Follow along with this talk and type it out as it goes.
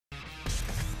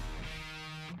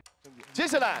接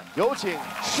下来有请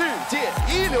世界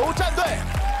一流战队。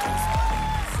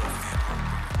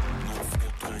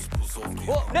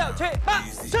5、6、7、8，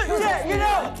世界一流，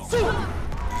速！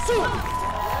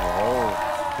 Oh,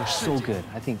 they're so good.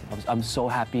 I think I'm so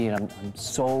happy and I'm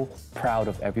so proud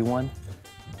of everyone,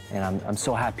 and I'm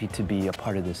so happy to be a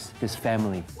part of this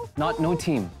family. No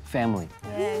team, family.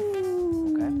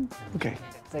 Okay.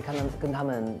 在跟他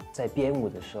们在编舞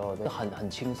的时候，很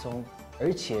轻松，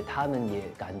而且他们也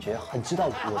感觉很知道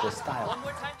我的 style，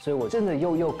 所以我真的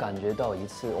又感觉到一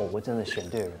次，哦，我真的选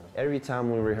对人了。 Every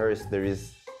time we rehearse, there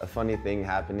is a funny thing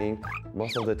happening.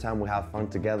 Most of the time we have fun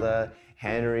together.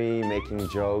 Henry making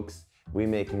jokes, we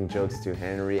making jokes to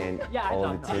Henry and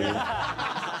all the team.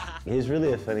 He's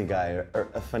really a funny guy, or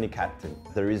a funny captain.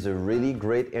 There is a really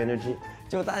great energy.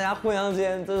 就大家互相之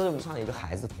间都是像一个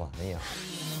孩子团一样。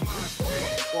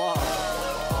哇！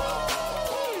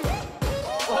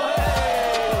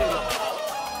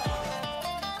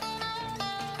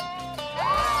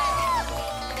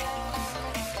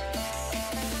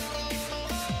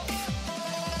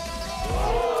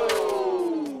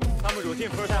他们routine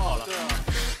分太好了。对啊。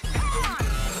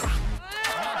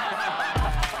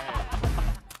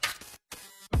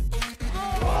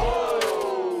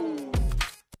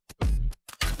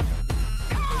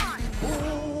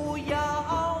不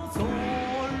要做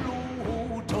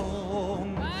路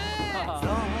中，走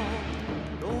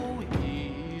路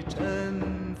一阵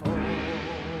风。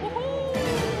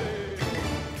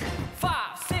5、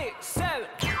6、7，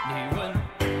你问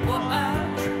我爱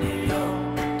你有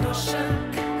多深？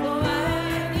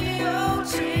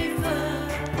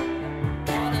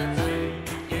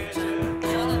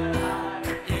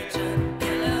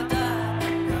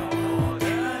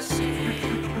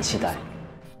 期待，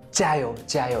加油，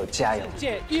加油，加油！世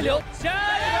界一流，加油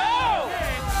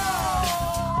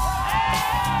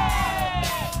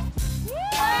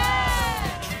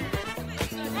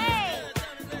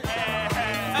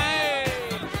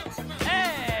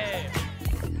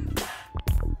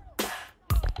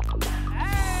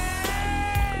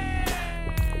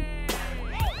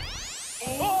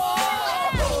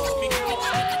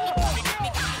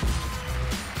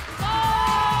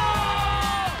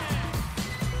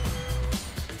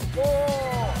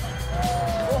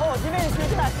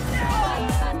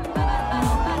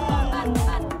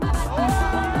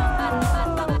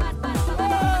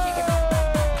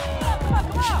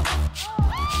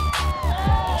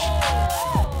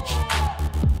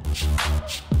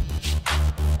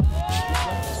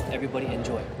！Everybody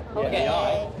enjoy. Okay.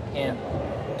 And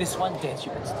this one dance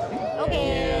you can start.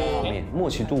 Okay. 默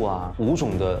契度啊，舞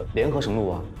种的联合程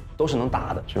度啊，都是能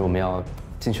打的，所以我们要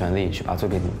尽全力去把作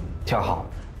品跳好，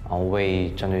然后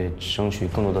为战队争取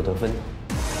更多的得分。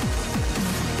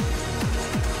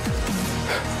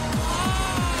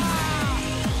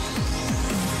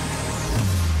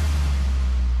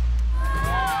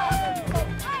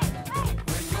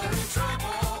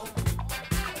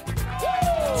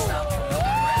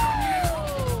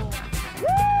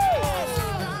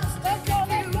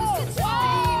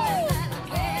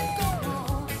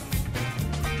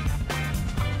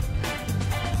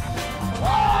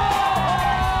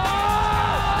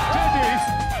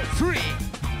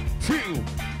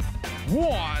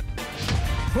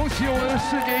 恭喜我们的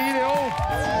世界一流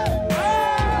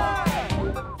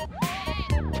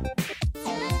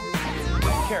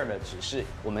！care 的只是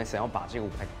我们想要把这个舞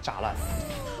台炸烂。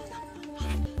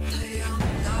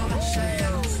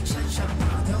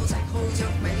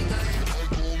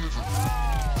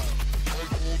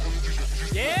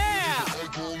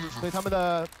对他们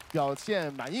的表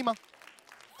现满意吗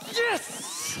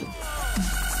 ？Yes。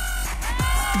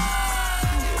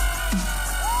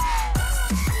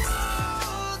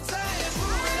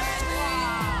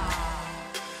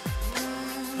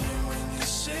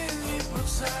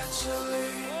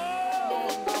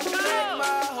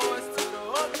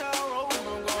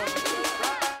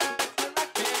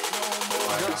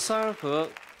 三儿和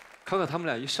卡卡他们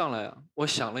俩一上来啊，我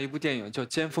想了一部电影叫《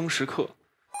尖峰时刻》，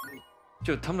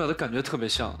就他们俩的感觉特别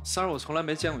像。三儿我从来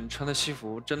没见过你穿的西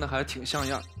服，真的还挺像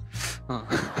样，嗯。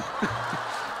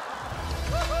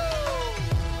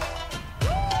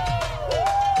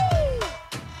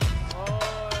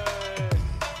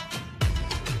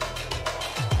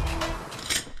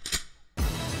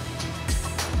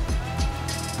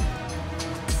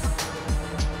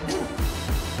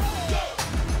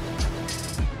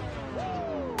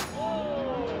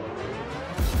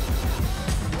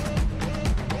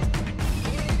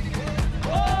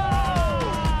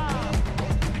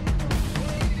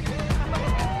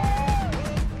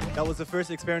That was the first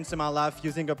experience in my life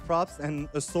using a props and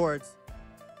a sword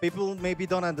People maybe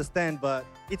don't understand, but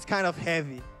it's kind of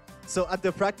heavy. So at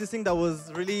the practicing, that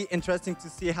was really interesting to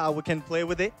see how we can play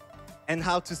with it and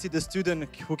how to see the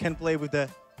student who can play with the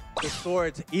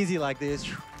sword easy like this.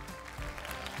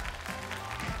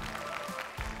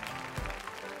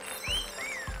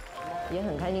 也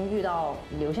很开心遇到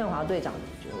刘宪华队长，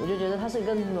我就觉得他是一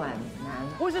个暖男。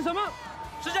会是什么？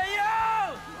世界一流！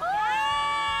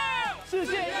世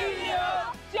界一流，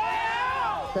加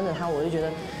油！跟着他，我就觉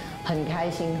得很开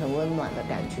心、很温暖的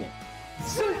感觉。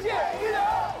世界一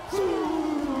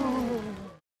流！